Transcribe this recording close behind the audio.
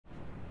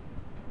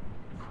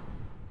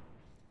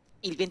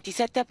Il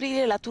 27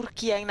 aprile la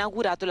Turchia ha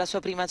inaugurato la sua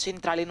prima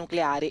centrale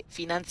nucleare,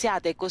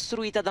 finanziata e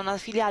costruita da una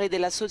filiale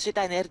della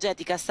società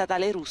energetica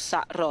statale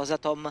russa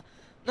Rosatom.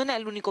 Non è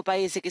l'unico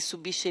paese che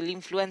subisce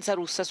l'influenza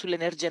russa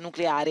sull'energia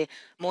nucleare.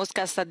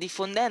 Mosca sta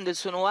diffondendo il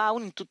suo know-how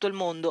in tutto il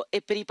mondo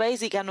e per i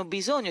paesi che hanno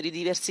bisogno di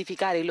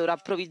diversificare il loro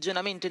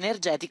approvvigionamento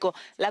energetico,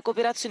 la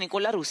cooperazione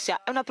con la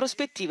Russia è una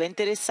prospettiva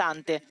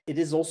interessante. It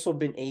has also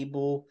been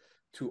able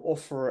to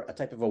offer a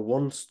type of a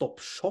one-stop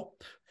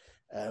shop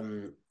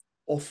um,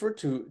 offer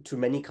to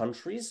many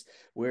countries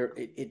where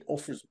it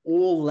offers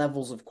all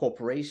levels of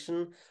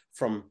cooperation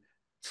from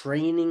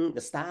training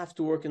the staff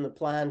to work in the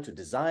plant, to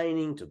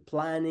designing, to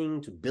planning,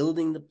 to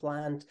building the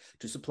plant,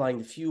 to supplying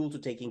the fuel, to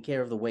taking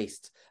care of the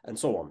waste, and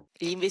so on.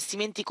 Gli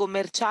investimenti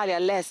commerciali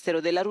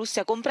all'estero della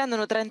Russia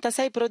comprendono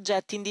 36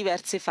 progetti in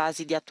diverse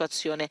fasi di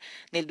attuazione.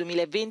 Nel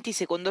 2020,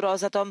 secondo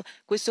Rosatom,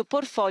 questo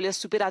portfolio ha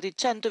superato i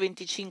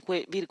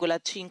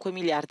 125,5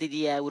 miliardi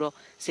di euro.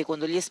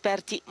 Secondo gli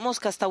esperti,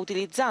 Mosca sta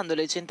utilizzando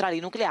le centrali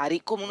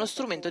nucleari come uno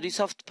strumento di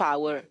soft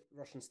power.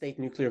 Russian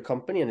state nuclear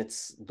company and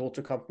its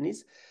daughter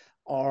companies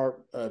are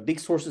big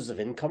sources of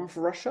income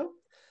for Russia.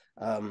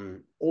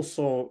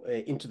 Also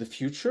into the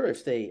future,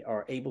 if they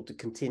are able to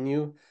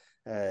continue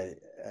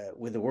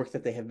with the work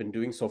that they have been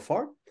doing so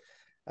far.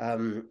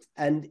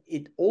 And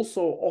it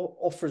also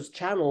offers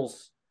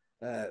channels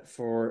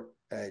for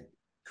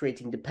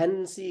creating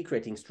dependency,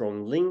 creating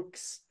strong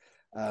links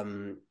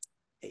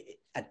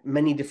at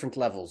many different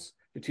levels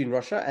between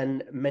Russia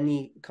and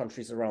many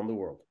countries around the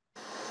world.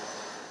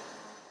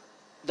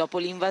 Dopo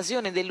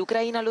l'invasione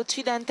dell'Ucraina,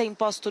 l'Occidente ha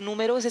imposto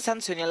numerose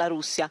sanzioni alla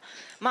Russia,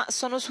 ma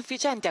sono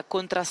sufficienti a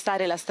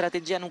contrastare la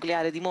strategia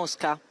nucleare di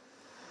Mosca?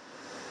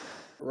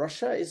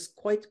 Russia is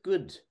quite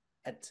good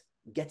at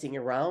getting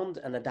around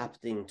and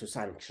adapting to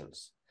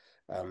sanctions.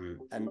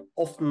 And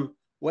often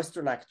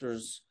Western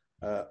actors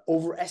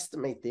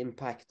overestimate the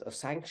impact of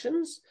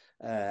sanctions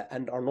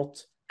and are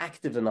not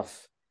active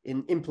enough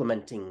in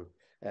implementing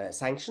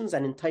sanctions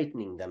and in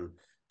tightening them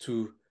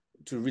to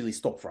really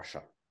stop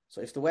Russia. So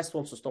if the West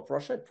wants to stop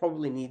Russia, it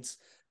probably needs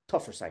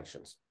tougher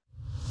sanctions.